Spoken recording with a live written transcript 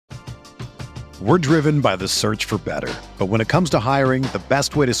We're driven by the search for better. But when it comes to hiring, the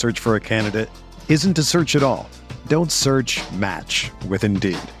best way to search for a candidate isn't to search at all. Don't search, match with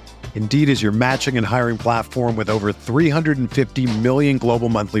Indeed. Indeed is your matching and hiring platform with over 350 million global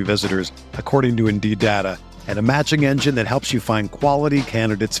monthly visitors, according to Indeed data, and a matching engine that helps you find quality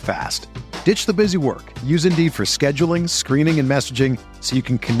candidates fast. Ditch the busy work. Use Indeed for scheduling, screening, and messaging so you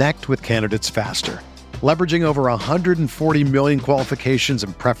can connect with candidates faster. Leveraging over 140 million qualifications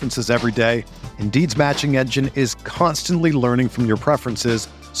and preferences every day, Indeed's matching engine is constantly learning from your preferences,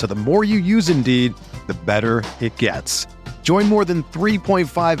 so the more you use Indeed, the better it gets. Join more than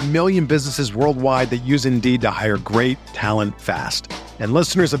 3.5 million businesses worldwide that use Indeed to hire great talent fast. And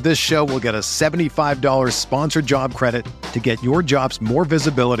listeners of this show will get a $75 sponsored job credit to get your jobs more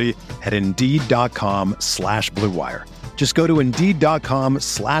visibility at Indeed.com/Blue Wire. Just go to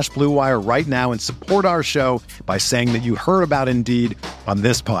Indeed.com/Blue Wire right now and support our show by saying that you heard about Indeed on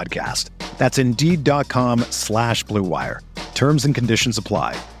this podcast. That's Indeed.com/Blue Wire. Terms and conditions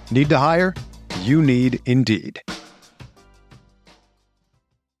apply. Need to hire? You need Indeed.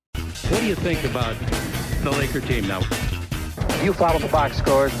 What do you think about the Laker team now? You follow the box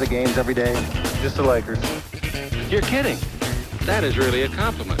scores, the games every day? Just the Lakers. You're kidding. That is really a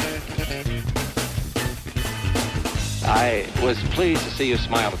compliment. I was pleased to see you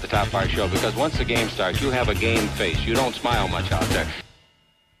smile at the top of our show because once the game starts, you have a game face. You don't smile much out there.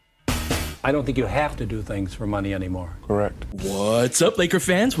 I don't think you have to do things for money anymore. Correct. What's up, Laker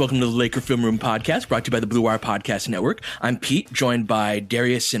fans? Welcome to the Laker Film Room Podcast, brought to you by the Blue Wire Podcast Network. I'm Pete, joined by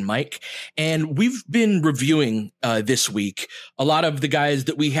Darius and Mike, and we've been reviewing this week a lot of the guys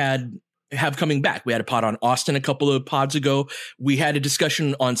that we have coming back. We had a pod on Austin a couple of pods ago. We had a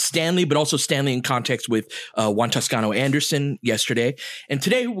discussion on Stanley, but also Stanley in context with Juan Toscano Anderson yesterday. And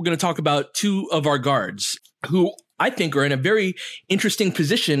today we're going to talk about two of our guards who I think are in a very interesting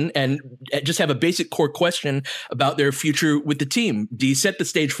position and just have a basic core question about their future with the team. D, set the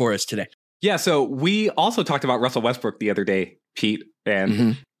stage for us today. Yeah, so we also talked about Russell Westbrook the other day, Pete,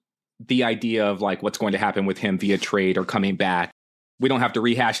 and the idea of like what's going to happen with him via trade or coming back. We don't have to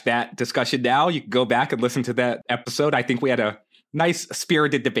rehash that discussion now. You can go back and listen to that episode. I think we had a nice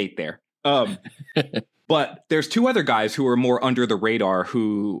spirited debate there. But there's two other guys who are more under the radar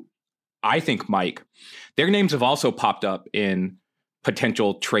who I think, Mike, their names have also popped up in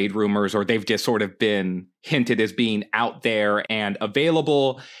potential trade rumors, or they've just sort of been hinted as being out there and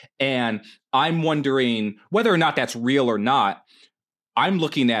available. And I'm wondering whether or not that's real or not. I'm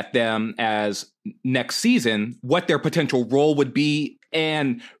looking at them as next season, what their potential role would be,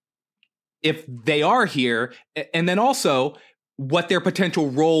 and if they are here, and then also what their potential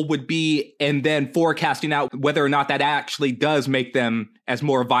role would be, and then forecasting out whether or not that actually does make them as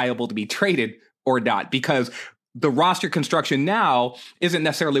more viable to be traded or not, because the roster construction now isn't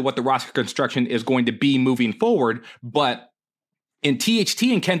necessarily what the roster construction is going to be moving forward. But in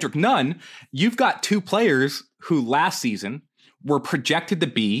THT and Kendrick Nunn, you've got two players who last season were projected to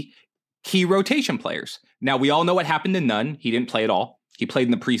be key rotation players. Now, we all know what happened to Nunn. He didn't play at all. He played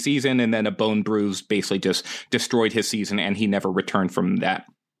in the preseason, and then a bone bruise basically just destroyed his season, and he never returned from that.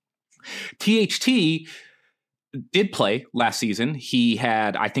 THT did play last season.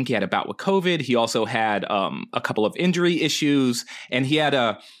 I think he had a bout with COVID. He also had a couple of injury issues, and he had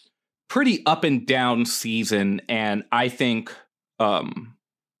a pretty up and down season. And I think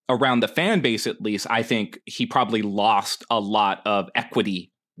around the fan base, at least, I think he probably lost a lot of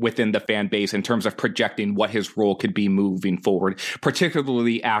equity within the fan base in terms of projecting what his role could be moving forward,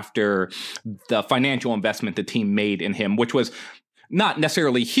 particularly after the financial investment the team made in him, which was not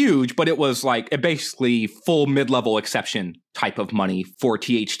necessarily huge, but it was like a basically full mid-level exception type of money for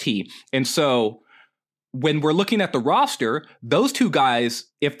THT. And so when we're looking at the roster, those two guys,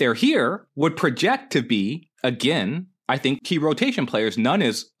 if they're here, would project to be, again, I think key rotation players. Nunn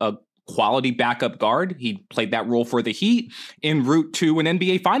is a quality backup guard. He played that role for the Heat en route to an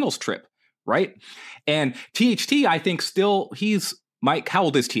NBA Finals trip, right? And THT, I think Mike, how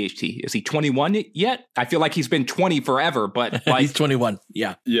old is THT? Is he 21 yet? I feel like he's been 20 forever, but like he's 21.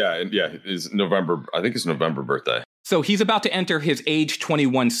 Yeah. Yeah. It's November. I think it's November birthday. So he's about to enter his age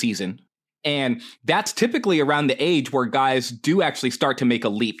 21 season. And that's typically around the age where guys do actually start to make a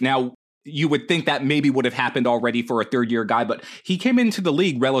leap. Now, you would think that maybe would have happened already for a third-year guy, but he came into the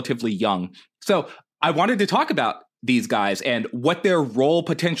league relatively young. So I wanted to talk about these guys and what their role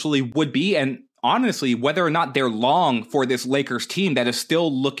potentially would be, and honestly, whether or not they're long for this Lakers team that is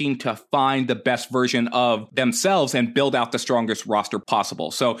still looking to find the best version of themselves and build out the strongest roster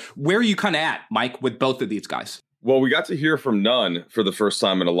possible. So where are you kind of at, Mike, with both of these guys? Well, we got to hear from Nunn for the first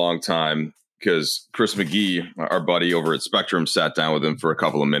time in a long time. because Chris McGee, our buddy over at Spectrum, sat down with him for a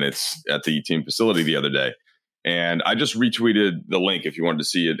couple of minutes at the team facility the other day. And I just retweeted the link if you wanted to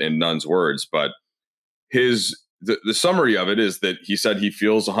see it in Nunn's words. But the summary of it is that he said he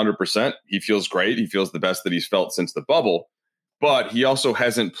feels 100%. He feels great. He feels the best that he's felt since the bubble. But he also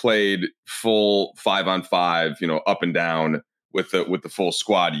hasn't played full 5-on-5, up and down with the full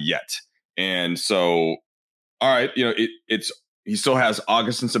squad yet. And so, all right, he still has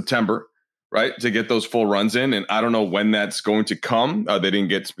August and September, right, to get those full runs in. And I don't know when that's going to come. They didn't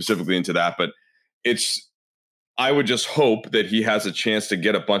get specifically into that, but I would just hope that he has a chance to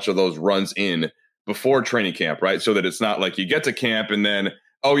get a bunch of those runs in before training camp, right? So that it's not like you get to camp and then,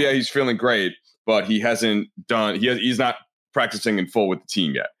 oh yeah, he's feeling great, but he's not practicing in full with the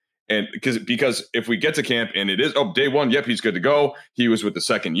team yet. And because if we get to camp and it is, day one, yep, he's good to go. He was with the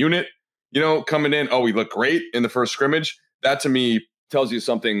second unit, coming in. Oh, he looked great in the first scrimmage. That to me tells you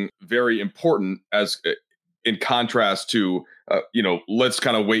something very important as in contrast to, let's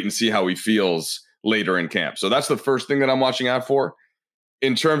kind of wait and see how he feels later in camp. So that's the first thing that I'm watching out for.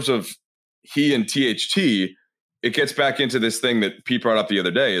 In terms of he and THT, it gets back into this thing that Pete brought up the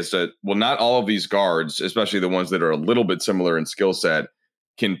other day is that, well, not all of these guards, especially the ones that are a little bit similar in skill set,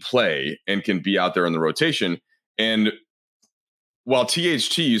 can play and can be out there in the rotation. And while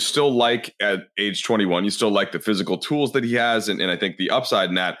THT, you still like at age 21, you still like the physical tools that he has. And I think the upside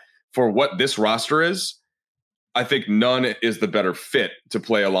in that for what this roster is, I think Nunn is the better fit to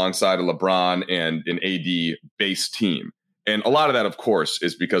play alongside a LeBron and an AD base team. And a lot of that, of course,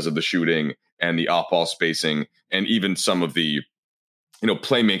 is because of the shooting and the off-ball spacing and even some of the,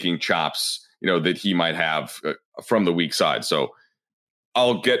 playmaking chops, that he might have from the weak side. So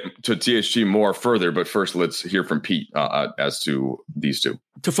I'll get to THT more further, but first let's hear from Pete as to these two.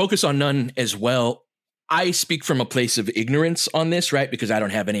 To focus on Nunn as well, I speak from a place of ignorance on this, right? Because I don't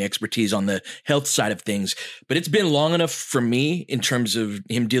have any expertise on the health side of things, but it's been long enough for me in terms of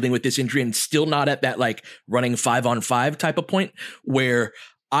him dealing with this injury and still not at that like running 5-on-5 type of point where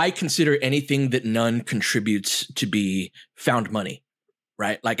I consider anything that Nunn contributes to be found money,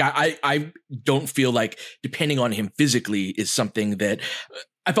 right? Like I don't feel like depending on him physically is something that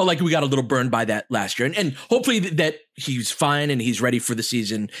I felt like we got a little burned by that last year. And hopefully that he's fine and he's ready for the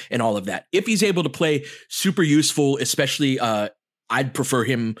season and all of that. If he's able to play, super useful, especially I'd prefer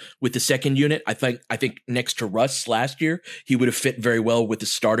him with the second unit. I think next to Russ last year, he would have fit very well with the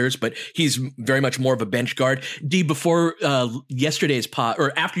starters, but he's very much more of a bench guard. D, before yesterday's pod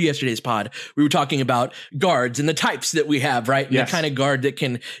or after yesterday's pod, we were talking about guards and the types that we have, right? Yes. The kind of guard that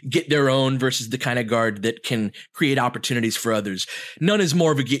can get their own versus the kind of guard that can create opportunities for others. Nunn is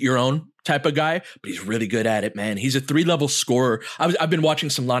more of a get your own type of guy, but he's really good at it, man. He's a 3-level scorer. I've been watching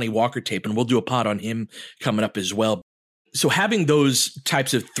some Lonnie Walker tape and we'll do a pod on him coming up as well. So having those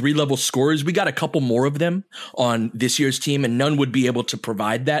types of 3-level scorers, we got a couple more of them on this year's team and Nunn would be able to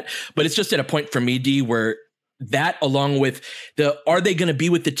provide that. But it's just at a point for me, D, where that along with are they going to be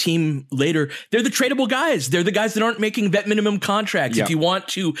with the team later? They're the tradable guys. They're the guys that aren't making vet minimum contracts. Yep. If you want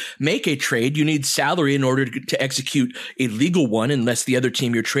to make a trade, you need salary in order to execute a legal one, unless the other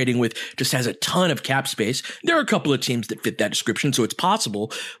team you're trading with just has a ton of cap space. There are a couple of teams that fit that description, so it's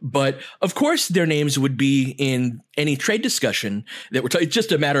possible. But of course, their names would be in any trade discussion that it's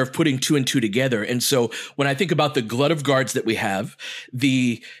just a matter of putting 2 and 2 together. And so when I think about the glut of guards that we have,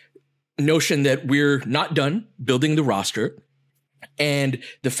 the notion that we're not done building the roster and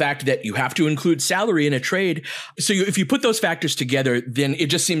the fact that you have to include salary in a trade. So if you put those factors together, then it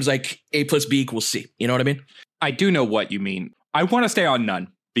just seems like A plus B equals C. You know what I mean? I do know what you mean. I want to stay on Nunn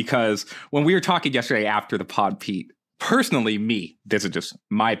because when we were talking yesterday after the pod, Pete, personally, this is just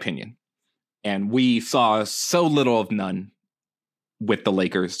my opinion. And we saw so little of Nunn with the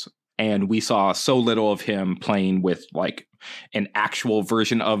Lakers. And we saw so little of him playing with like an actual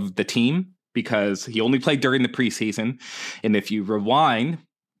version of the team because he only played during the preseason. And if you rewind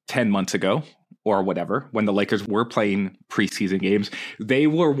 10 months ago or whatever, when the Lakers were playing preseason games, they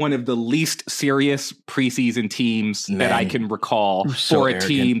were one of the least serious preseason teams that I can recall for a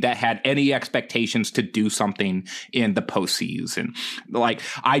team that had any expectations to do something in the postseason. Like,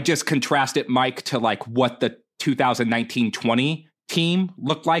 I just contrasted Mike to like what the 2019-20 team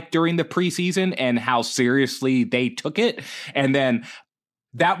looked like during the preseason and how seriously they took it. And then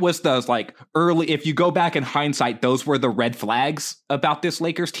that was the like early, if you go back in hindsight, those were the red flags about this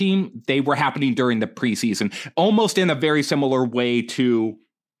Lakers team. They were happening during the preseason, almost in a very similar way to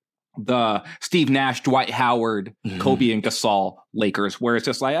the Steve Nash, Dwight Howard, Kobe and Gasol Lakers, where it's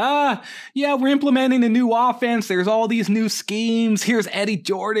just like, yeah, we're implementing a new offense. There's all these new schemes. Here's Eddie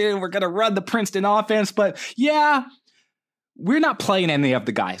Jordan. We're going to run the Princeton offense. But yeah, we're not playing any of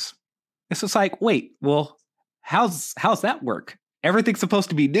the guys. It's just like, wait, well, how's that work? Everything's supposed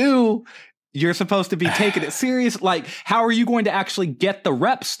to be new. You're supposed to be taking it serious. Like, how are you going to actually get the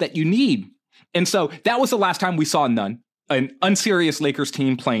reps that you need? And so that was the last time we saw Nunn, an unserious Lakers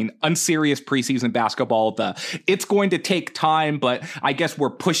team playing unserious preseason basketball. It's going to take time, but I guess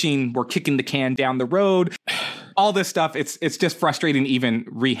we're kicking the can down the road. All this stuff, it's just frustrating even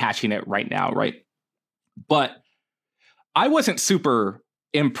rehashing it right now, right? But I wasn't super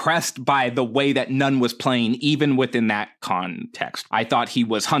impressed by the way that Nunn was playing, even within that context. I thought he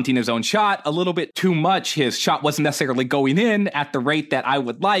was hunting his own shot a little bit too much. His shot wasn't necessarily going in at the rate that I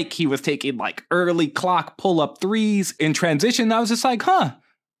would like. He was taking like early clock pull-up threes in transition. I was just like,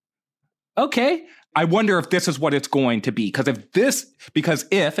 okay. I wonder if this is what it's going to be.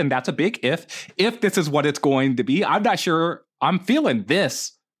 If, and that's a big if this is what it's going to be, I'm not sure I'm feeling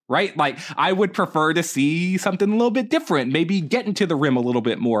this. Right? Like, I would prefer to see something a little bit different, maybe getting to the rim a little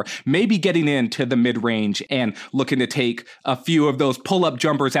bit more, maybe getting into the mid-range and looking to take a few of those pull-up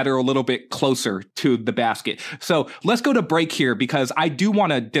jumpers that are a little bit closer to the basket. So let's go to break here, because I do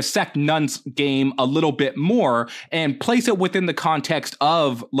want to dissect Nunn's game a little bit more and place it within the context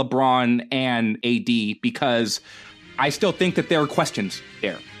of LeBron and AD, because I still think that there are questions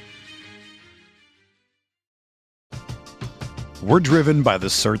there. We're driven by the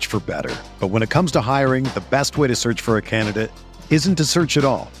search for better. But when it comes to hiring, the best way to search for a candidate isn't to search at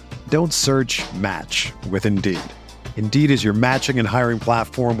all. Don't search, match with Indeed. Indeed is your matching and hiring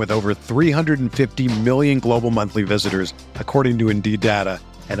platform with over 350 million global monthly visitors, according to Indeed data,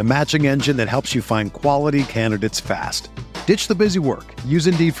 and a matching engine that helps you find quality candidates fast. Ditch the busy work. Use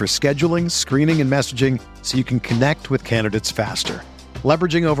Indeed for scheduling, screening, and messaging so you can connect with candidates faster.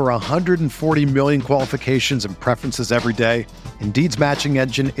 Leveraging over 140 million qualifications and preferences every day, Indeed's matching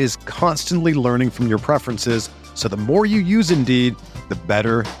engine is constantly learning from your preferences, so the more you use Indeed, the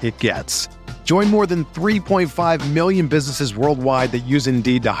better it gets. Join more than 3.5 million businesses worldwide that use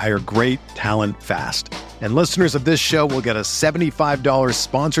Indeed to hire great talent fast. And listeners of this show will get a $75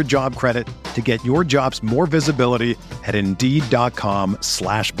 sponsored job credit to get your jobs more visibility at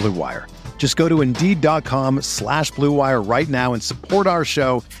Indeed.com/Blue Wire. Just go to Indeed.com/Blue Wire right now and support our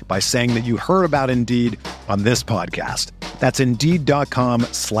show by saying that you heard about Indeed on this podcast. That's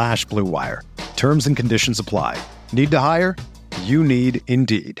Indeed.com/Blue Wire. Terms and conditions apply. Need to hire? You need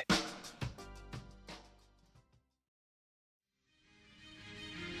Indeed.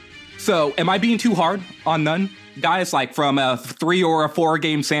 So, am I being too hard on Nunn? Guys, like from a 3 or a 4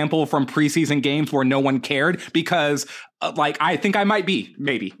 game sample from preseason games where no one cared? Because, I think I might be,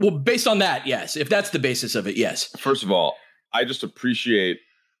 maybe. Well, based on that, yes. If that's the basis of it, yes. First of all, I just appreciate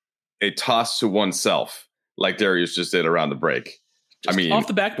a toss to oneself, like Darius just did around the break. Just off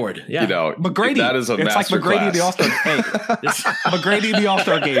the backboard, yeah. McGrady, that is a it's like McGrady in the All-Star game. McGrady in the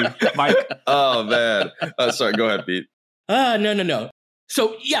All-Star game, Mike. Oh, man. Sorry, go ahead, Pete. No.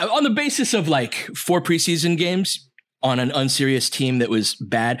 So, yeah, on the basis of 4 preseason games on an unserious team that was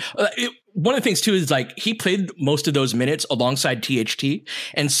bad, one of the things, too, is he played most of those minutes alongside THT.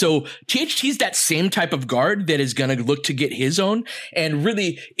 And so THT's that same type of guard that is going to look to get his own. And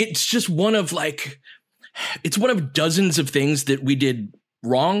really, it's just one of dozens of things that we did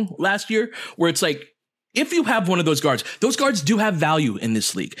wrong last year, where it's if you have one of those guards do have value in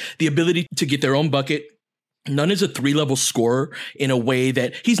this league. The ability to get their own bucket. Nunn is a 3-level scorer in a way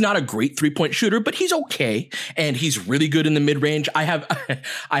that he's not a great 3-point shooter, but he's okay. And he's really good in the mid-range. I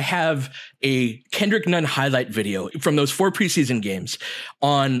have a Kendrick Nunn highlight video from those 4 preseason games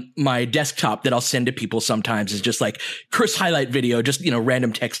on my desktop that I'll send to people sometimes. Is just Chris highlight video, just,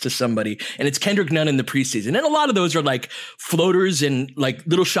 random text to somebody. And it's Kendrick Nunn in the preseason. And a lot of those are floaters and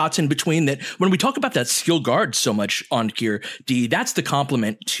little shots in between that when we talk about that skill guard so much on here, D, that's the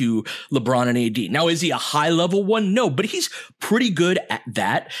compliment to LeBron and AD. Now, is he a high level one? No, but he's pretty good at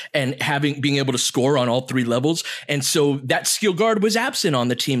that and being able to score on all 3 levels. And so that skill guard was absent on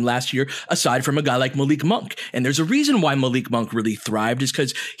the team last year, aside from a guy like Malik Monk. And there's a reason why Malik Monk really thrived, is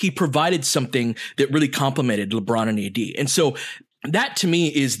because he provided something that really complemented LeBron and AD. And so that to me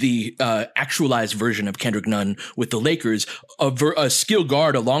is the actualized version of Kendrick Nunn with the Lakers, a skill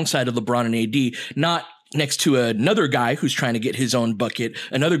guard alongside of LeBron and AD, not next to another guy who's trying to get his own bucket,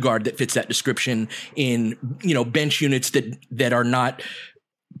 another guard that fits that description in, bench units that are not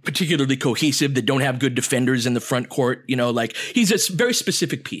particularly cohesive, that don't have good defenders in the front court. He's a very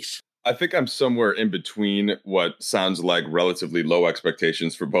specific piece. I think I'm somewhere in between what sounds like relatively low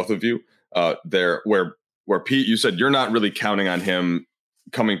expectations for both of you there, where Pete, you said you're not really counting on him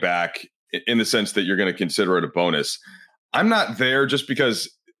coming back in the sense that you're going to consider it a bonus. I'm not there just because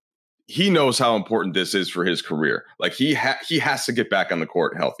he knows how important this is for his career. He has to get back on the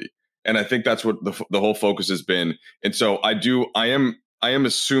court healthy. And I think that's what the whole focus has been. And so I am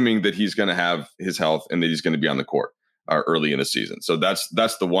assuming that he's going to have his health and that he's going to be on the court early in the season. So that's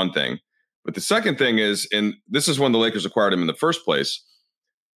the one thing. But the second thing is, and this is when the Lakers acquired him in the first place,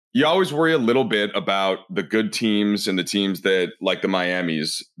 you always worry a little bit about the good teams and the teams that, like the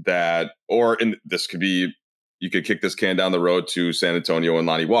Miamis, this could be, you could kick this can down the road to San Antonio and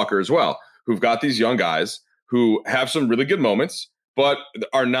Lonnie Walker as well, who've got these young guys who have some really good moments, but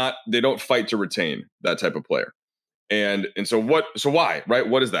they don't fight to retain that type of player. And so why, right?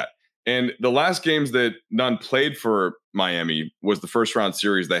 What is that? And the last games that Nunn played for Miami was the first round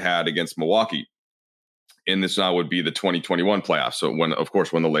series they had against Milwaukee. And this now would be the 2021 playoffs. So when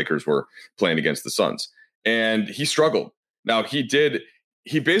the Lakers were playing against the Suns, and he struggled. Now he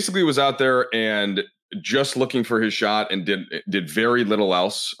basically was out there and just looking for his shot and did very little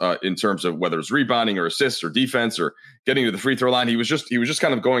else in terms of whether it's rebounding or assists or defense or getting to the free throw line. He was just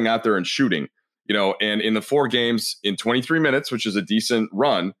kind of going out there and shooting, and in the 4 games in 23 minutes, which is a decent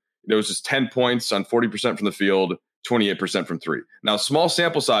run, it was just 10 points on 40% from the field, 28% from 3. Now, small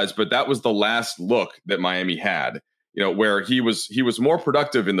sample size, but that was the last look that Miami had, where he was more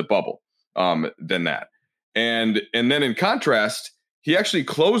productive in the bubble than that. And then in contrast, he actually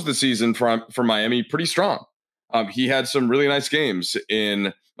closed the season for Miami pretty strong. He had some really nice games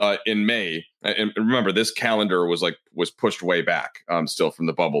in May. And remember, this calendar was pushed way back still from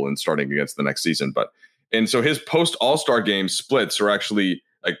the bubble and starting against the next season. And so his post All-Star game splits are actually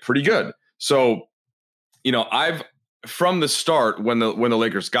pretty good. So, from the start when the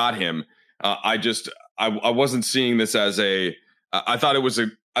Lakers got him, I wasn't seeing this as I thought it was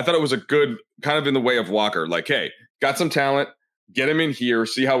a good kind of in the way of Walker, hey, got some talent, get him in here,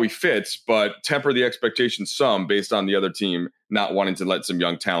 see how he fits, but temper the expectations some based on the other team not wanting to let some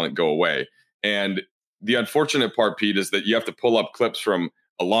young talent go away. And the unfortunate part, Pete, is that you have to pull up clips from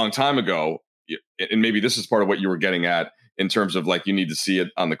a long time ago. And maybe this is part of what you were getting at in terms of you need to see it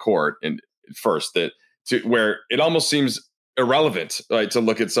on the court and first where it almost seems irrelevant, right, to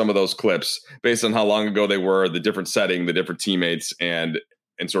look at some of those clips based on how long ago they were, the different setting, the different teammates, and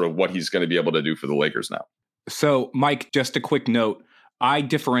sort of what he's going to be able to do for the Lakers now. So, Mike, just a quick note. I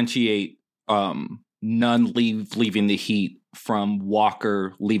differentiate Nunn leaving the Heat from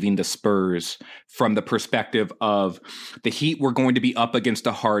Walker leaving the Spurs from the perspective of the Heat were going to be up against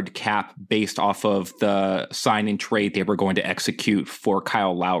a hard cap based off of the sign and trade they were going to execute for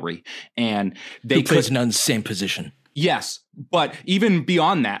Kyle Lowry. And they plays Nunn's same position. Yes, but even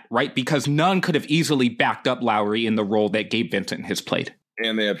beyond that, right? Because Nunn could have easily backed up Lowry in the role that Gabe Vincent has played.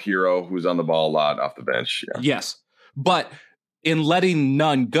 And they have Hero, who's on the ball a lot off the bench. Yeah. Yes, but in letting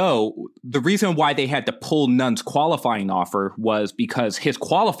Nunn go, the reason why they had to pull Nunn's qualifying offer was because his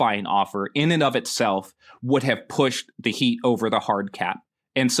qualifying offer in and of itself would have pushed the Heat over the hard cap.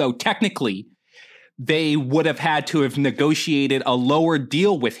 And so technically, they would have had to have negotiated a lower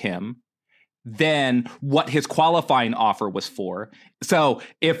deal with him than what his qualifying offer was for. So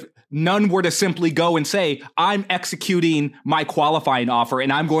if Nunn were to simply go and say, I'm executing my qualifying offer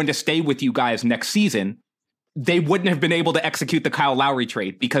and I'm going to stay with you guys next season, they wouldn't have been able to execute the Kyle Lowry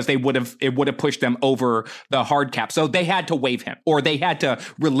trade because it would have pushed them over the hard cap. So they had to waive him, or they had to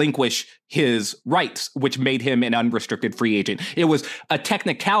relinquish his rights, which made him an unrestricted free agent. It was a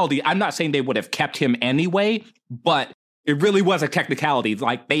technicality. I'm not saying they would have kept him anyway, but it really was a technicality.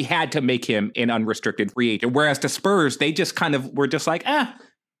 They had to make him an unrestricted free agent. Whereas the Spurs, they just kind of were just Lonnie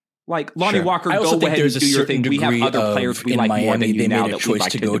Walker, go ahead and do your thing. We have other players we like Miami, more than you now that we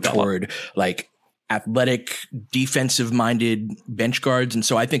like to go toward athletic, defensive-minded bench guards. And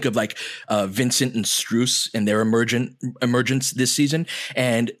so I think of Vincent and Strus and their emergence this season.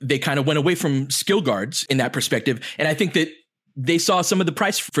 And they kind of went away from skill guards in that perspective. And I think that they saw some of the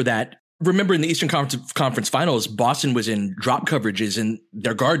price for that. Remember in the Eastern Conference Finals, Boston was in drop coverages and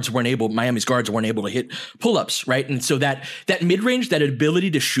Miami's guards weren't able to hit pull-ups, right? And so that mid-range, that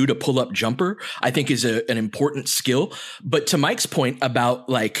ability to shoot a pull-up jumper, I think is an important skill. But to Mike's point about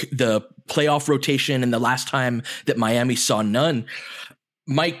the playoff rotation and the last time that Miami saw Nunn,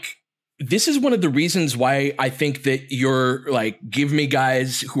 Mike, this is one of the reasons why I think that you're give me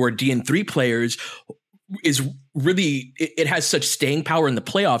guys who are D&3 players is really, it has such staying power in the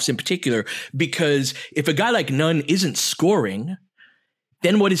playoffs in particular, because if a guy like Nunn isn't scoring,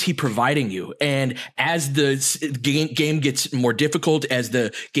 then what is he providing you? And as the game gets more difficult, as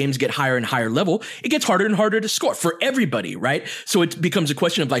the games get higher and higher level, it gets harder and harder to score for everybody, right? So it becomes a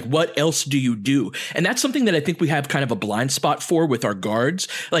question of what else do you do? And that's something that I think we have kind of a blind spot for with our guards.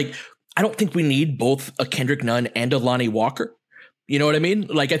 I don't think we need both a Kendrick Nunn and a Lonnie Walker. You know what I mean?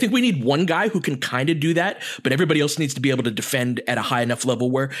 Like, I think we need one guy who can kind of do that, but everybody else needs to be able to defend at a high enough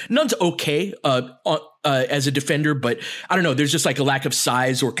level where Nunn's okay as a defender, but I don't know. There's just like a lack of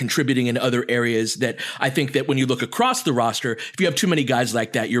size or contributing in other areas that I think that when you look across the roster, if you have too many guys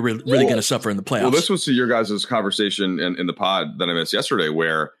like that, you're really going to suffer in the playoffs. Well, this was to your guys' conversation in the pod that I missed yesterday,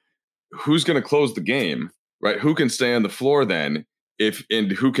 where who's going to close the game, right? Who can stay on the floor then,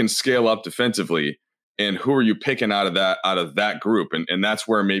 and who can scale up defensively? And who are you picking out of that group? And that's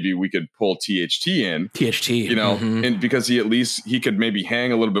where maybe we could pull THT in. THT, and because he could maybe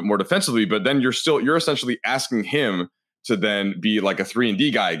hang a little bit more defensively, but then you're essentially asking him to then be like a 3-and-D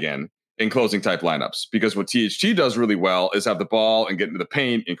guy again in closing type lineups. Because what THT does really well is have the ball and get into the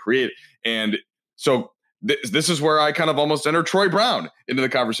paint and create. And so this is where I kind of almost enter Troy Brown into the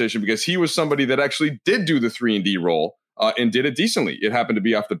conversation, because he was somebody that actually did do the 3-and-D role. And did it decently. It happened to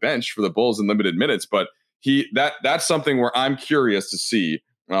be off the bench for the Bulls in limited minutes, but that's something where I'm curious to see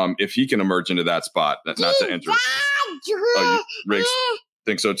if he can emerge into that spot. Not to enter. Riggs,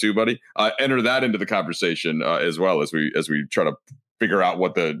 think so too, buddy. Enter that into the conversation as well as we try to figure out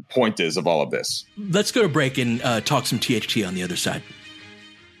what the point is of all of this. Let's go to break and talk some THT on the other side.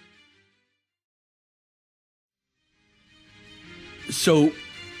 So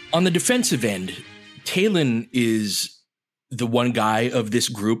on the defensive end, Talen is the one guy of this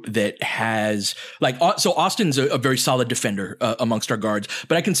group that has so Austin's a very solid defender amongst our guards,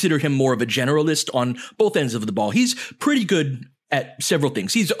 but I consider him more of a generalist on both ends of the ball. He's pretty good at several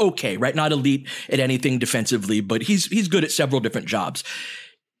things. He's okay, right? Not elite at anything defensively, but he's good at several different jobs.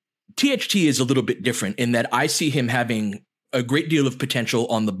 THT is a little bit different in that I see him having a great deal of potential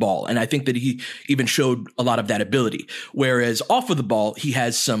on the ball. And I think that he even showed a lot of that ability. Whereas off of the ball, he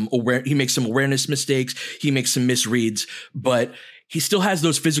makes some awareness mistakes. He makes some misreads, but he still has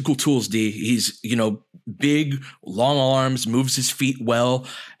those physical tools, D. He's, big, long arms, moves his feet well,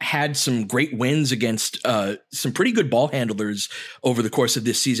 had some great wins against some pretty good ball handlers over the course of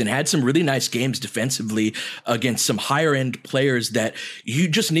this season, had some really nice games defensively against some higher end players that you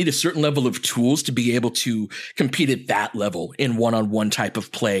just need a certain level of tools to be able to compete at that level in one-on-one type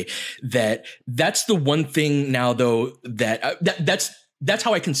of play. That's the one thing now, though, that's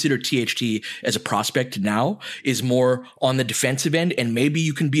how I consider THT as a prospect now, is more on the defensive end. And maybe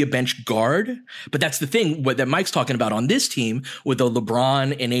you can be a bench guard, but that's the thing that Mike's talking about on this team with the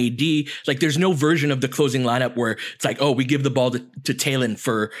LeBron and AD. Like, there's no version of the closing lineup where it's like, oh, we give the ball to Talen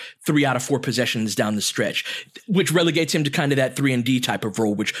for 3 out of 4 possessions down the stretch, which relegates him to kind of that 3-and-D type of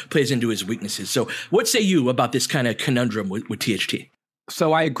role, which plays into his weaknesses. So what say you about this kind of conundrum with THT?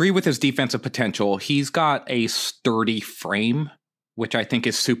 So I agree with his defensive potential. He's got a sturdy frame, which I think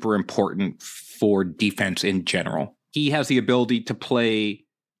is super important for defense in general. He has the ability to play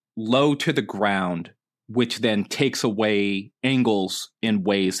low to the ground, which then takes away angles in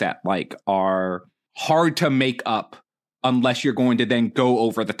ways that are hard to make up unless you're going to then go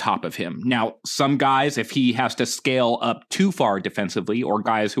over the top of him. Now, some guys, if he has to scale up too far defensively, or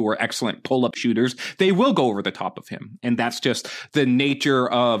guys who are excellent pull-up shooters, they will go over the top of him. And that's just the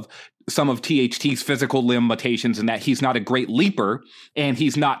nature of some of THT's physical limitations, in that he's not a great leaper and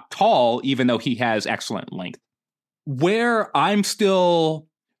he's not tall, even though he has excellent length. Where I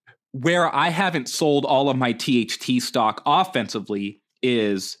haven't sold all of my THT stock offensively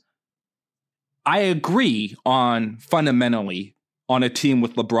is, I agree on fundamentally on a team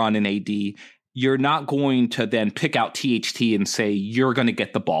with LeBron and AD, you're not going to then pick out THT and say you're going to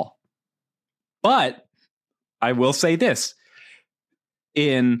get the ball. But I will say this.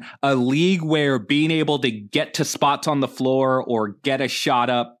 In a league where being able to get to spots on the floor or get a shot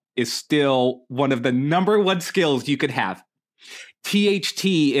up is still one of the number one skills you could have, THT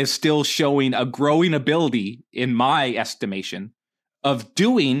is still showing a growing ability, in my estimation, of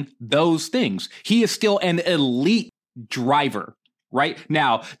doing those things. He is still an elite driver. Right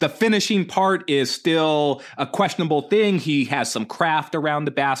now, the finishing part is still a questionable thing. He has some craft around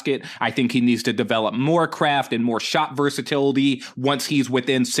the basket. I think he needs to develop more craft and more shot versatility once he's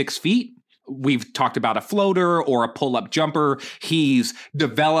within 6 feet. We've talked about a floater or a pull-up jumper. He's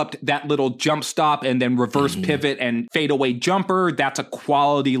developed that little jump stop and then reverse pivot and fadeaway jumper. That's a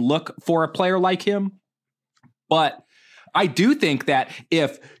quality look for a player like him. But I do think that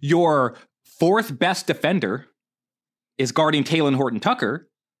if your 4th best defender is guarding Talen Horton-Tucker,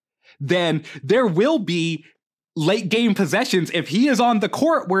 then there will be late game possessions if he is on the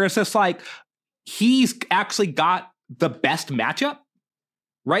court where it's just like he's actually got the best matchup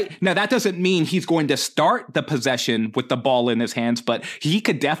Right? Now, that doesn't mean he's going to start the possession with the ball in his hands, but he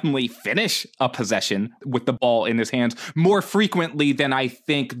could definitely finish a possession with the ball in his hands more frequently than I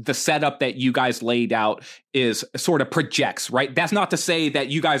think the setup that you guys laid out is sort of projects, right? That's not to say that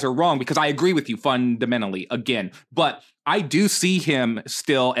you guys are wrong, because I agree with you fundamentally, again, but I do see him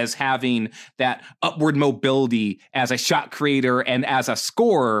still as having that upward mobility as a shot creator and as a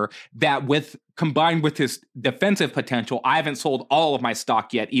scorer that combined with his defensive potential, I haven't sold all of my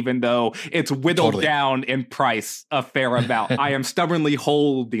stock yet, even though it's whittled down in price a fair amount. I am stubbornly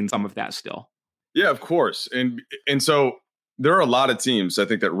holding some of that still. Yeah, of course. And so there are a lot of teams, I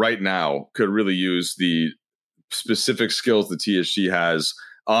think, that right now could really use the specific skills the THT has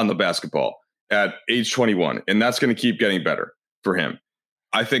on the basketball at age 21. And that's going to keep getting better for him.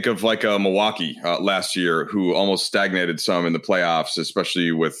 I think of like Milwaukee last year, who almost stagnated some in the playoffs,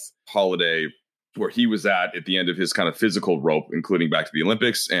 especially with Holiday, where he was at the end of his kind of physical rope, including back to the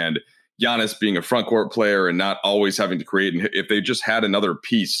Olympics, and Giannis being a front court player and not always having to create. And if they just had another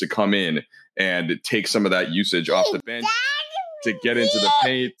piece to come in and take some of that usage off the bench to get into the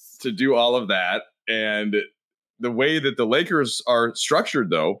paint, to do all of that. And the way that the Lakers are structured,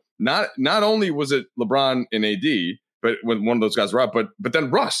 though, not only was it LeBron and AD, but when one of those guys were up, but then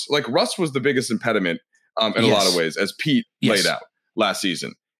Russ. Like, Russ was the biggest impediment in a lot of ways, as Pete laid out last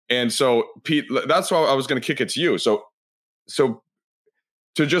season. And so, Pete, that's why I was going to kick it to you. So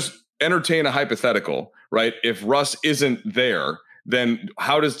to just entertain a hypothetical, right? If Russ isn't there, then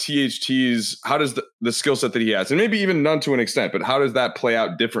how does the skill set that he has, and maybe even none to an extent, but how does that play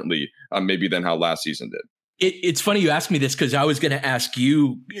out differently maybe than how last season did? It's funny you asked me this, because I was going to ask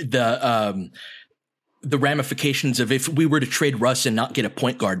you the ramifications of if we were to trade Russ and not get a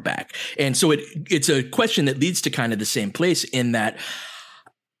point guard back. And so it's a question that leads to kind of the same place, in that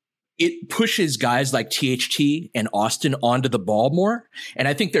it pushes guys like THT and Austin onto the ball more. And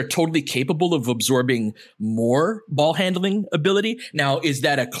I think they're totally capable of absorbing more ball handling ability. Now, is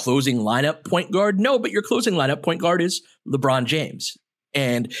that a closing lineup point guard? No, but your closing lineup point guard is LeBron James.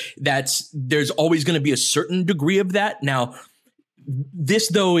 And there's always going to be a certain degree of that. Now, this,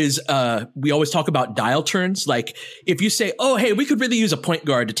 though, is we always talk about dial turns. Like, if you say, oh, hey, we could really use a point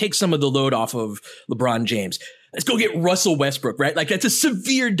guard to take some of the load off of LeBron James, let's go get Russell Westbrook, right? Like, that's a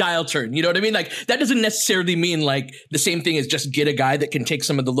severe dial turn. You know what I mean? Like, that doesn't necessarily mean like the same thing as just get a guy that can take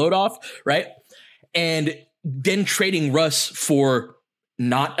some of the load off, right? And then trading Russ for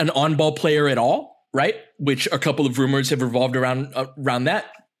not an on-ball player at all, right? Which a couple of rumors have revolved around that.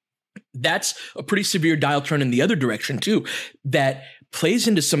 That's a pretty severe dial turn in the other direction too, that plays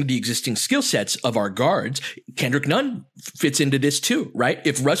into some of the existing skill sets of our guards. Kendrick Nunn fits into this too, right?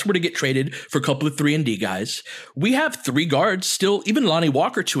 If Russ were to get traded for a couple of 3-and-D guys, we have 3 guards still. Even Lonnie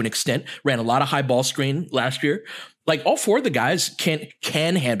Walker, to an extent, ran a lot of high ball screen last year. Like, all 4 of the guys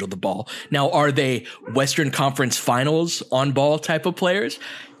can handle the ball. Now, are they Western Conference Finals on ball type of players?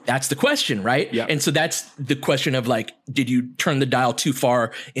 That's the question, right? Yeah. And so that's the question of, like, did you turn the dial too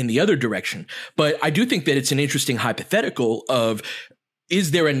far in the other direction? But I do think that it's an interesting hypothetical of, is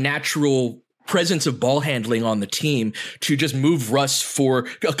there a natural presence of ball handling on the team to just move Russ for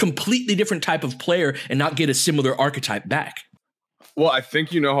a completely different type of player and not get a similar archetype back? Well, I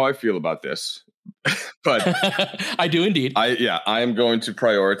think you know how I feel about this, but I do indeed. I am going to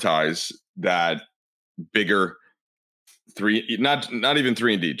prioritize that bigger 3, not even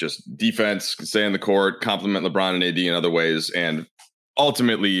 3-and-D, just defense, stay on the court, complement LeBron and AD in other ways, and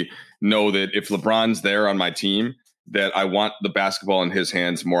ultimately know that if LeBron's there on my team, that I want the basketball in his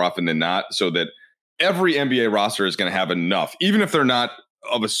hands more often than not, so that every NBA roster is going to have enough, even if they're not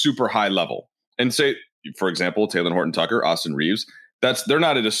of a super high level. And say, for example, Taylor Horton-Tucker, Austin Reeves, they're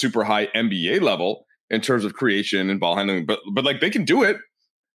not at a super high NBA level in terms of creation and ball handling, but like, they can do it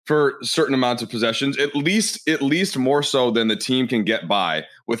for certain amounts of possessions, at least more so than the team can get by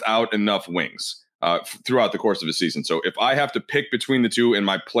without enough wings throughout the course of a season. So if I have to pick between the two, and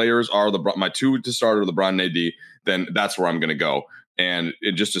my players are my 2 to start are LeBron and AD, then that's where I'm going to go. And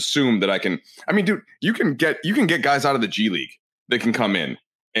just assume that I can. I mean, dude, you can get guys out of the G League that can come in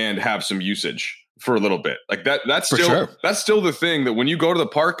and have some usage for a little bit. Like that. That's still the thing, that when you go to the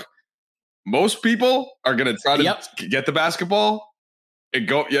park, most people are going to try to get the basketball.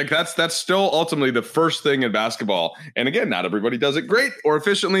 That's still ultimately the first thing in basketball. And again, not everybody does it great or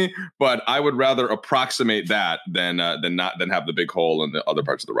efficiently, but I would rather approximate that than have the big hole in the other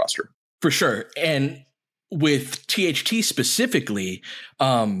parts of the roster. For sure. And with THT specifically,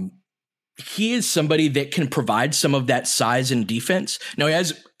 he is somebody that can provide some of that size and defense. Now, he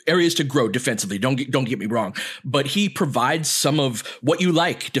has areas to grow defensively. Don't get me wrong, but he provides some of what you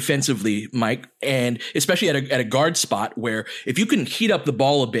like defensively, Mike, and especially at a guard spot where if you can heat up the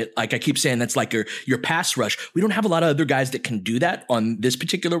ball a bit, like I keep saying, that's like your pass rush. We don't have a lot of other guys that can do that on this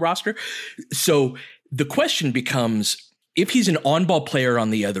particular roster. So the question becomes, if he's an on-ball player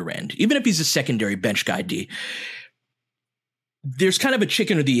on the other end, even if he's a secondary bench guy, D, there's kind of a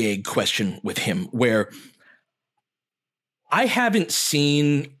chicken or the egg question with him where I haven't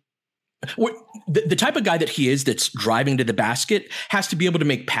seen the type of guy that he is that's driving to the basket has to be able to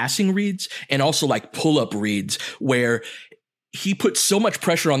make passing reads and also like pull up reads where he puts so much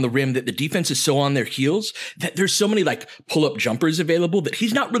pressure on the rim that the defense is so on their heels that there's so many like pull up jumpers available that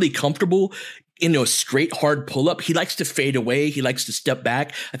he's not really comfortable in a straight hard pull up. He likes to fade away. He likes to step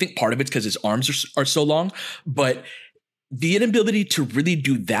back. I think part of it's because his arms are so long, but the inability to really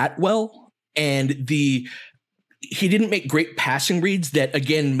do that well and he didn't make great passing reads that,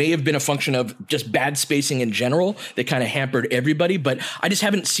 again, may have been a function of just bad spacing in general that kind of hampered everybody. But I just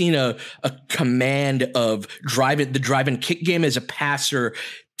haven't seen a command of the drive and kick game as a passer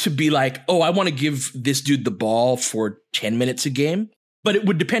to be like, oh, I want to give this dude the ball for 10 minutes a game. But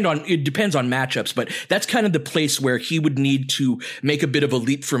it depends on matchups. But that's kind of the place where he would need to make a bit of a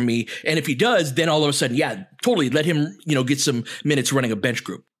leap for me. And if he does, then all of a sudden, yeah, totally let him, get some minutes running a bench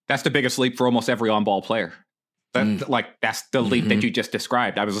group. That's the biggest leap for almost every on-ball player. That's the leap that you just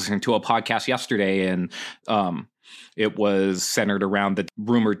described. I was listening to a podcast yesterday, and it was centered around the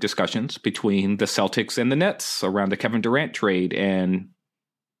rumored discussions between the Celtics and the Nets around the Kevin Durant trade and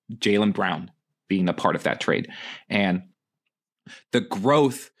Jaylen Brown being a part of that trade. And the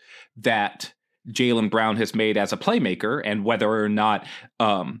growth that Jaylen Brown has made as a playmaker and whether or not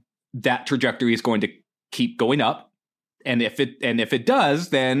that trajectory is going to keep going up. And if it does,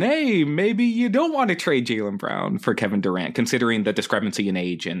 then, hey, maybe you don't want to trade Jaylen Brown for Kevin Durant, considering the discrepancy in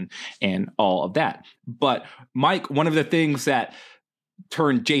age and all of that. But Mike, one of the things that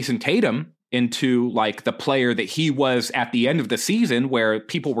turned Jason Tatum into like the player that he was at the end of the season, where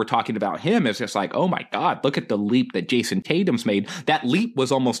people were talking about him as just like, oh my God, look at the leap that Jason Tatum's made. That leap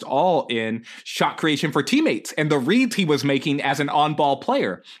was almost all in shot creation for teammates and the reads he was making as an on-ball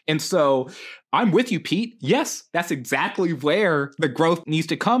player. And so I'm with you, Pete. Yes, that's exactly where the growth needs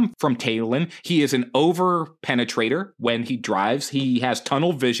to come from Tatum. He is an over penetrator when he drives. He has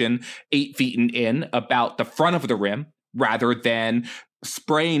tunnel vision 8 feet in about the front of the rim rather than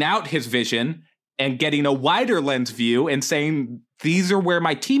spraying out his vision and getting a wider lens view and saying, these are where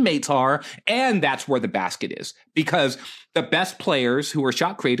my teammates are, and that's where the basket is. Because the best players who are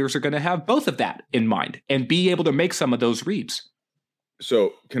shot creators are going to have both of that in mind and be able to make some of those reads.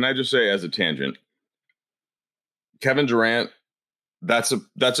 So can I just say as a tangent, Kevin Durant, that's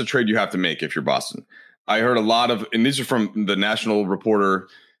a trade you have to make if you're Boston. I heard a lot of, and these are from the national reporter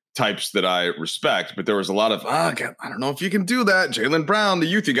types that I respect, but there was a lot of, I don't know if you can do that. Jaylen Brown, the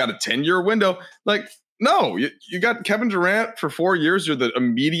youth, you got a 10-year window. Like, no, you got Kevin Durant for 4 years. You're the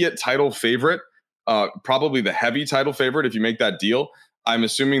immediate title favorite, probably the heavy title favorite if you make that deal. I'm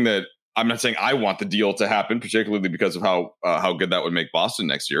assuming that, I'm not saying I want the deal to happen, particularly because of how good that would make Boston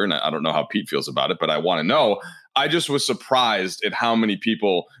next year. And I don't know how Pete feels about it, but I want to know. I just was surprised at how many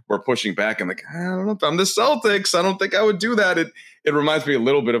people were pushing back and like, I don't know if I'm the Celtics. I don't think I would do that. It reminds me a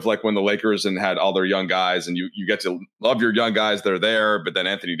little bit of like when the Lakers and had all their young guys and you get to love your young guys. They're there, but then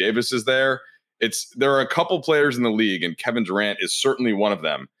Anthony Davis is there. There are a couple players in the league and Kevin Durant is certainly one of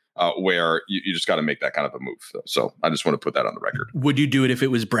them. Where you just got to make that kind of a move. So I just want to put that on the record. Would you do it if it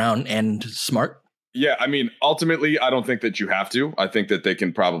was Brown and Smart? Yeah, I mean, ultimately, I don't think that you have to. I think that they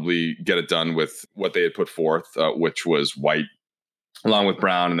can probably get it done with what they had put forth, which was White, along with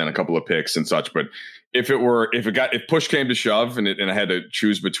Brown, and then a couple of picks and such. But if push came to shove, and I had to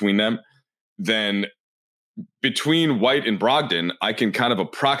choose between them, then between White and Brogdon, I can kind of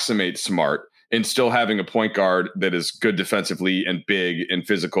approximate Smart and still having a point guard that is good defensively and big and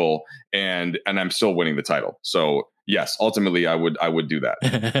physical, and I'm still winning the title. So yes, ultimately I would do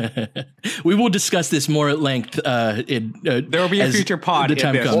that. We will discuss this more at length. There will be a future pod. The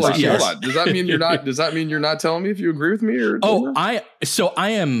time comes. Hold on. Does that mean you're not? Does that mean you're not telling me if you agree with me? Or I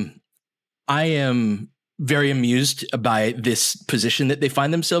am very amused by this position that they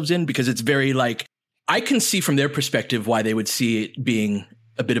find themselves in because it's very like I can see from their perspective why they would see it being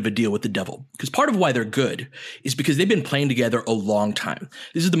a bit of a deal with the devil, because part of why they're good is because they've been playing together a long time.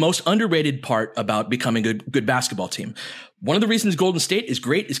 This is the most underrated part about becoming a good basketball team. One of the reasons Golden State is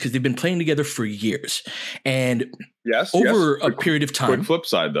great is because they've been playing together for years. And over a period of time. Quick flip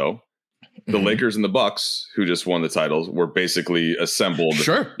side, though, the Lakers and the Bucks, who just won the titles, were basically assembled,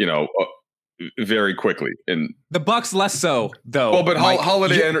 very quickly. And The Bucks less so, though. Well, but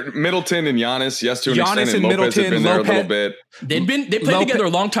Holiday and Middleton and Giannis, yes, to an extent, and Lopez had been there a little bit. They played together a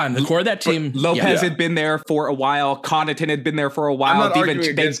long time. The core of that team. Lopez had been there for a while. Connaughton had been there for a while. I'm not arguing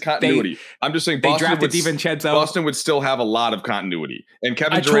against continuity. I'm just saying Boston would still have a lot of continuity. And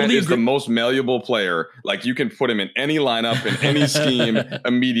Kevin Durant is the most malleable player. Like, you can put him in any lineup, in any scheme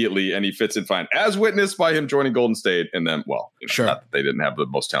immediately, and he fits in fine. As witnessed by him joining Golden State, and then, not that they didn't have the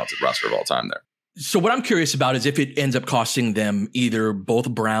most talented roster of all time there. So what I'm curious about is if it ends up costing them either both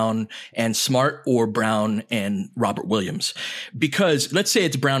Brown and Smart or Brown and Robert Williams. Because let's say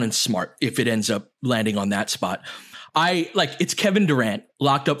it's Brown and Smart if it ends up landing on that spot. It's Kevin Durant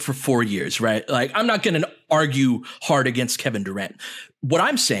locked up for 4 years, right? Like, I'm not going to argue hard against Kevin Durant. What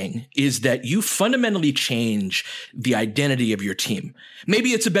I'm saying is that you fundamentally change the identity of your team.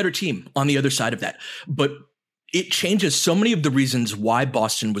 Maybe it's a better team on the other side of that, but it changes so many of the reasons why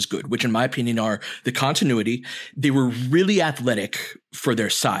Boston was good, which in my opinion are the continuity. They were really athletic for their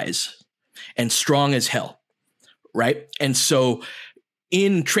size and strong as hell, right? And so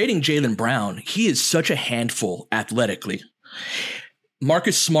in trading Jaylen Brown, he is such a handful athletically.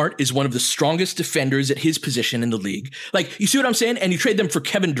 Marcus Smart is one of the strongest defenders at his position in the league. Like, you see what I'm saying? And you trade them for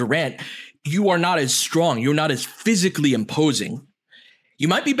Kevin Durant, you are not as strong. You're not as physically imposing. You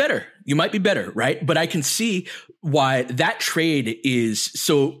might be better, right? But I can see why that trade is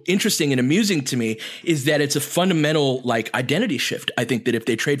so interesting and amusing to me is that it's a fundamental identity shift. I think that if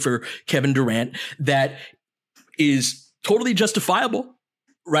they trade for Kevin Durant, that is totally justifiable,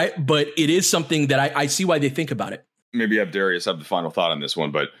 right? But it is something that I see why they think about it. Maybe have Darius have the final thought on this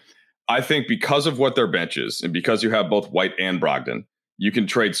one, but I think because of what their bench is and because you have both White and Brogdon, you can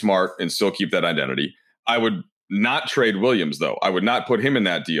trade Smart and still keep that identity. I would not trade Williams, though. I would not put him in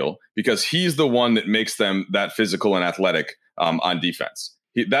that deal because he's the one that makes them that physical and athletic on defense.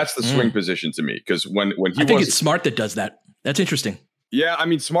 That's the swing position to me because when he I think it's Smart that does that. That's interesting. Yeah, I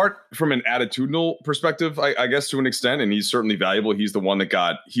mean, Smart from an attitudinal perspective, I guess to an extent, and he's certainly valuable. He's the one that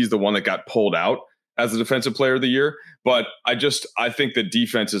got pulled out as the defensive player of the year. But I think that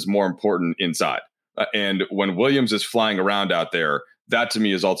defense is more important inside. And when Williams is flying around out there, that to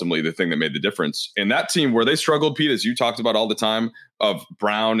me is ultimately the thing that made the difference. In that team where they struggled, Pete, as you talked about all the time, of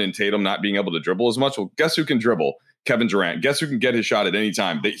Brown and Tatum not being able to dribble as much. Well, guess who can dribble? Kevin Durant. Guess who can get his shot at any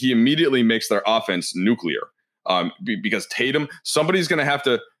time? That he immediately makes their offense nuclear. Because Tatum, somebody's going to have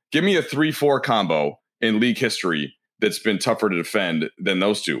to give me a 3-4 combo in league history that's been tougher to defend than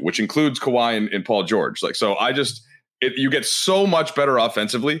those two, which includes Kawhi and Paul George. You get so much better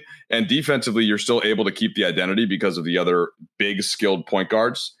offensively, and defensively, you're still able to keep the identity because of the other big skilled point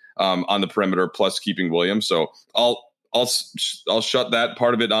guards on the perimeter, plus keeping Williams. So I'll shut that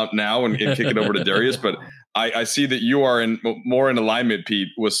part of it out now and kick it over to Darius. But I see that you are more in alignment, Pete,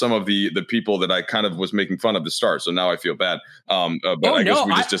 with some of the people that I kind of was making fun of to start. So now I feel bad. I guess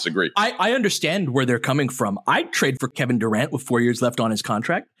we just disagree. I understand where they're coming from. I'd trade for Kevin Durant with 4 years left on his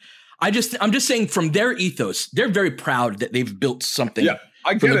contract. I'm just saying from their ethos, they're very proud that they've built something. Yeah,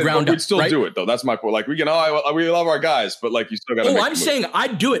 I get it, but we'd still do it though. That's my point. Like we love our guys, but you still got to. I'm saying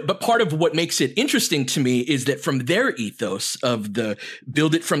I'd do it, but part of what makes it interesting to me is that from their ethos of the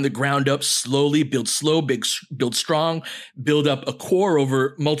build it from the ground up, slowly build slow, build strong, build up a core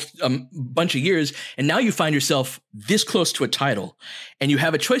over bunch of years, and now you find yourself this close to a title, and you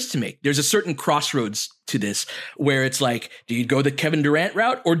have a choice to make. There's a certain crossroads to this where it's like, do you go the Kevin Durant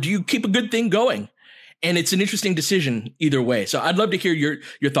route or do you keep a good thing going? And it's an interesting decision either way. So I'd love to hear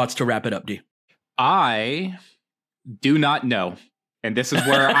your thoughts to wrap it up, D. I do not know. And this is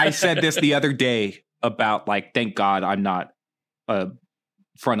where I said this the other day about thank God I'm not a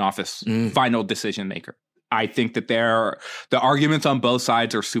front office final decision maker. I think that the arguments on both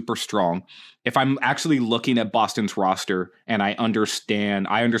sides are super strong. If I'm actually looking at Boston's roster and I understand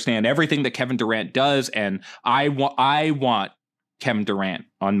everything that Kevin Durant does, and I want Kevin Durant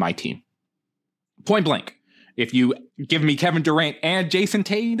on my team. Point blank. If you give me Kevin Durant and Jason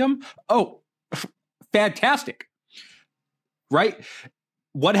Tatum, fantastic. Right?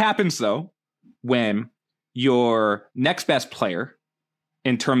 What happens though when your next best player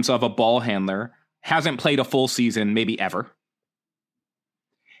in terms of a ball handler hasn't played a full season, maybe ever?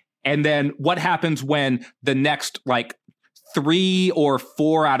 And then what happens when the next 3 or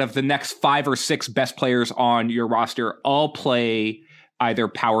 4 out of the next 5 or 6 best players on your roster all play either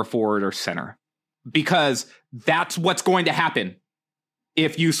power forward or center? Because that's what's going to happen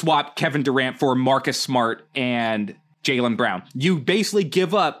if you swap Kevin Durant for Marcus Smart and Jaylen Brown. You basically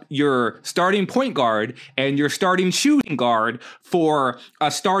give up your starting point guard and your starting shooting guard for a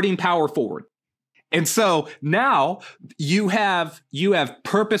starting power forward. And so now you have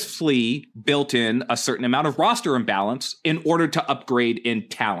purposefully built in a certain amount of roster imbalance in order to upgrade in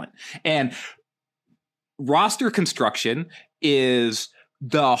talent. And roster construction is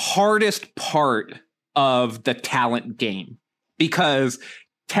the hardest part of the talent game, because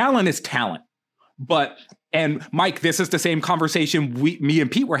talent is talent. And Mike, this is the same conversation me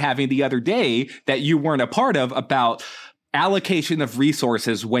and Pete were having the other day that you weren't a part of, about allocation of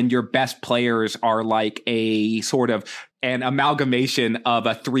resources when your best players are like a sort of an amalgamation of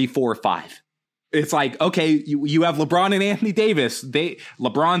a 3-4-5. It's like, okay, you have LeBron and Anthony Davis.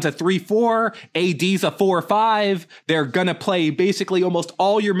 LeBron's a 3-4, AD's a 4-5. They're going to play basically almost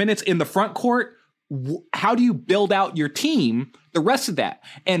all your minutes in the front court. How do you build out your team the rest of that?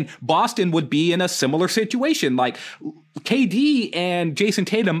 And Boston would be in a similar situation. Like KD and Jason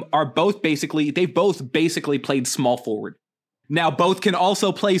Tatum they've both basically played small forward. Now both can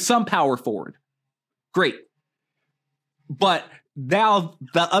also play some power forward. Great. But now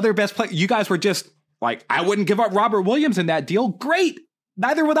the other best player, you guys were just like, I wouldn't give up Robert Williams in that deal. Great.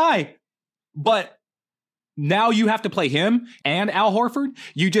 Neither would I. But now you have to play him and Al Horford.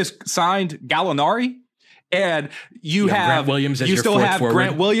 You just signed Gallinari, and you have Grant Williams as you your still fourth have forward.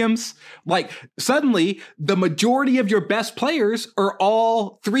 Grant Williams. Like suddenly the majority of your best players are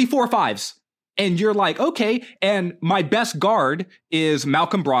all 3-4-5s. And you're like, okay, and my best guard is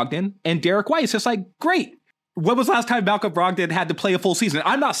Malcolm Brogdon and Derek White. It's just like, great. When was the last time Malcolm Brogdon had to play a full season?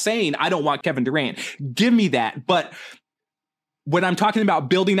 I'm not saying I don't want Kevin Durant. Give me that. But when I'm talking about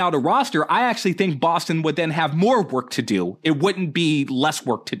building out a roster, I actually think Boston would then have more work to do. It wouldn't be less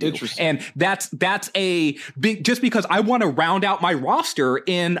work to do. And that's a big, just because I want to round out my roster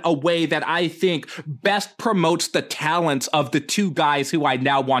in a way that I think best promotes the talents of the two guys who I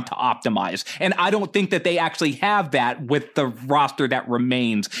now want to optimize. And I don't think that they actually have that with the roster that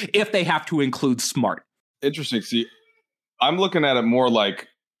remains, if they have to include Smart. Interesting. See, I'm looking at it more like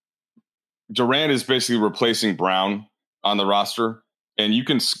Durant is basically replacing Brown on the roster, and you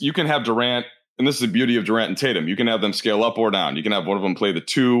can have Durant, and this is the beauty of Durant and Tatum. You can have them scale up or down. You can have one of them play the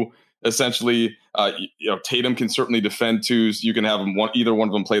 2, essentially. Tatum can certainly defend 2s. You can have either one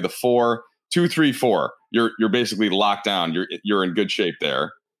of them play the 4, 2, 3, 4. You're basically locked down. You're in good shape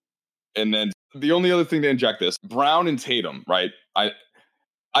there. And then the only other thing to inject this, Brown and Tatum, right?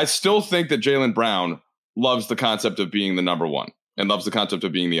 I still think that Jaylen Brown loves the concept of being the number 1 and loves the concept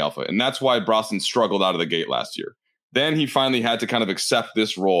of being the alpha, and that's why Boston struggled out of the gate last year. Then he finally had to kind of accept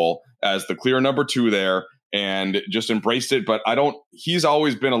this role as the clear number 2 there and just embraced it. But he's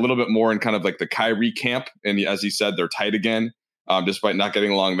always been a little bit more in kind of like the Kyrie camp. And as he said, they're tight again, despite not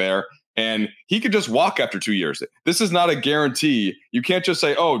getting along there. And he could just walk after 2 years. This is not a guarantee. You can't just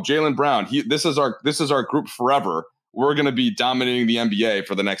say, oh, Jaylen Brown, this is our group forever. We're going to be dominating the NBA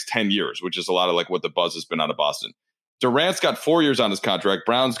for the next 10 years, which is a lot of like what the buzz has been out of Boston. Durant's got 4 years on his contract.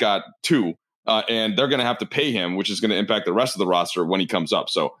 Brown's got 2. And they're going to have to pay him, which is going to impact the rest of the roster when he comes up.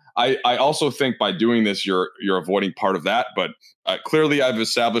 So I also think by doing this, you're avoiding part of that. But clearly, I've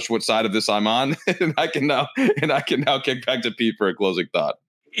established what side of this I'm on, and I can now kick back to Pete for a closing thought.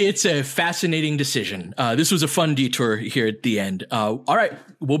 It's a fascinating decision. This was a fun detour here at the end. All right,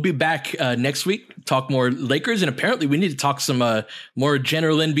 we'll be back next week, talk more Lakers, and apparently we need to talk some more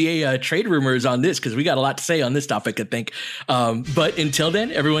general NBA trade rumors on this, because we got a lot to say on this topic, I think. But until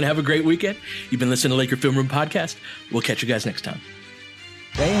then, everyone have a great weekend. You've been listening to Laker Film Room Podcast. We'll catch you guys next time.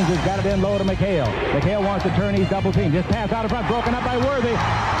 James has got it in low to McHale. McHale wants to turn. He's double teamed. Just pass out in front. Broken up by Worthy.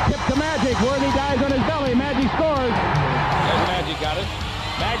 Tip to Magic. Worthy dies on his belly. Magic scores. There's Magic got it.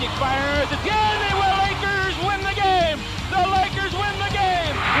 Magic fires again. The Lakers win the game. The Lakers win the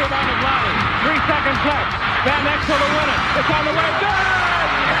game. Rebound is Lonnie. 3 seconds left. Van Exel to win it. It's on the way. Good.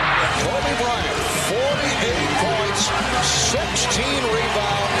 Kobe Bryant, 48 points, 16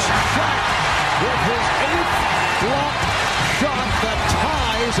 rebounds. Shot with his 8th block shot that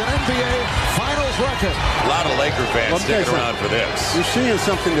ties an NBA Finals record. A lot of Laker fans sticking around for this. You're seeing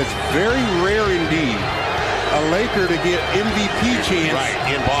something that's very rare indeed. A Laker to get MVP chance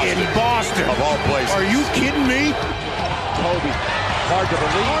in Boston. Of all places. Are you kidding me? Kobe, hard to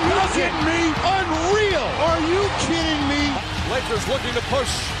believe. Are you kidding me? Unreal. Are you kidding me? Lakers looking to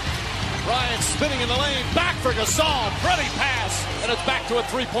push. Bryant spinning in the lane. Back for Gasol. Pretty pass. And it's back to a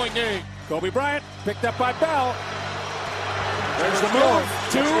 3-point game. Kobe Bryant picked up by Bell. There's the move.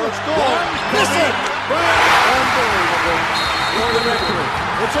 2, 1. Miss it. Unbelievable. For the victory.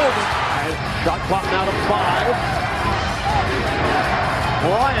 It's over. Shot clock now to 5.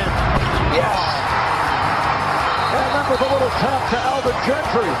 Bryant. Yes. And that was a little tap to Alvin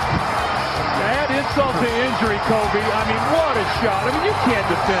Gentry. Add insult to injury, Kobe. I mean, what a shot. I mean, you can't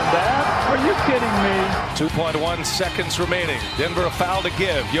defend that. Are you kidding me? 2.1 seconds remaining. Denver a foul to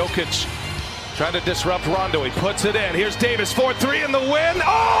give. Jokic trying to disrupt Rondo. He puts it in. Here's Davis, 4-3 in the win.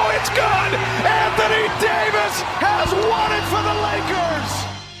 Oh, it's good! Anthony Davis has won it for the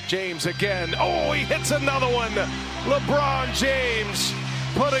Lakers! James again. Oh, he hits another one. LeBron James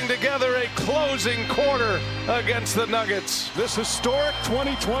putting together a closing quarter against the Nuggets. This historic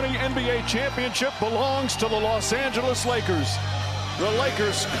 2020 NBA championship belongs to the Los Angeles Lakers. The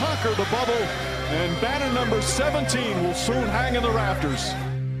Lakers conquer the bubble, and banner number 17 will soon hang in the rafters.